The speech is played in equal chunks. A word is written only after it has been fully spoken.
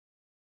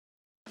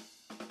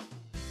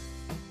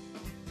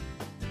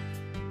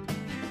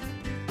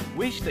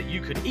wish that you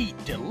could eat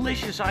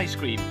delicious ice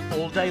cream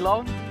all day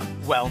long?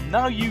 Well,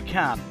 now you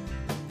can.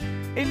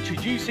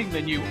 Introducing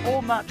the new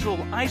all-natural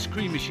ice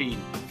cream machine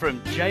from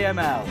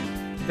JML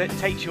that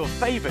takes your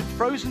favorite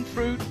frozen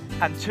fruit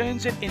and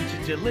turns it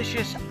into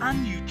delicious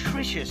and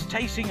nutritious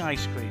tasting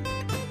ice cream.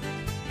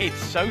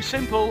 It's so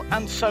simple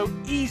and so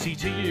easy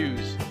to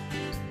use.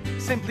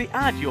 Simply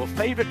add your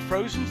favorite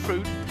frozen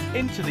fruit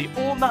into the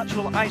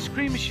all-natural ice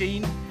cream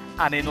machine,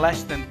 and in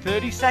less than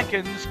 30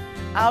 seconds,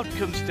 out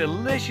comes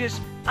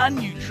delicious and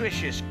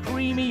nutritious,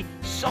 creamy,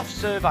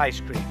 soft-serve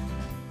ice cream.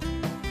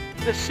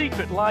 The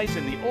secret lies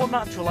in the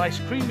all-natural ice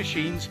cream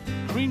machine's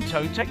cream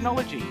tone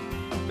technology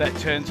that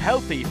turns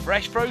healthy,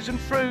 fresh frozen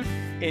fruit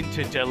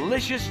into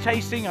delicious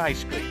tasting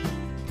ice cream.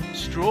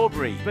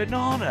 Strawberry,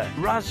 banana,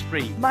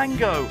 raspberry,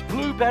 mango,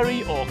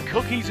 blueberry or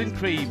cookies and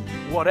cream.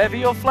 Whatever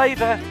your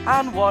flavor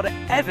and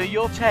whatever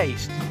your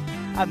taste.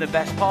 And the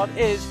best part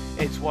is,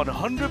 it's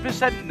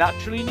 100%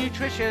 naturally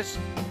nutritious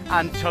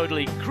and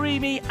totally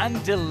creamy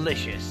and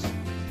delicious.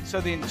 So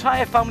the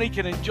entire family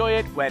can enjoy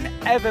it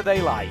whenever they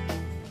like.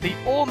 The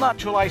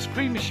all-natural ice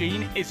cream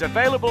machine is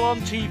available on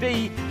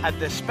TV at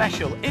the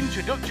special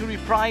introductory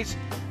price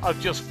of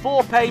just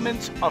 4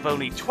 payments of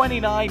only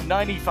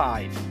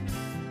 $29.95.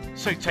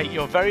 So take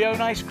your very own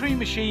ice cream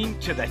machine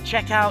to the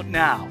checkout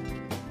now.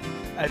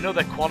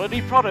 Another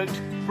quality product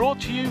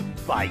brought to you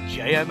by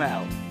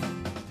JML.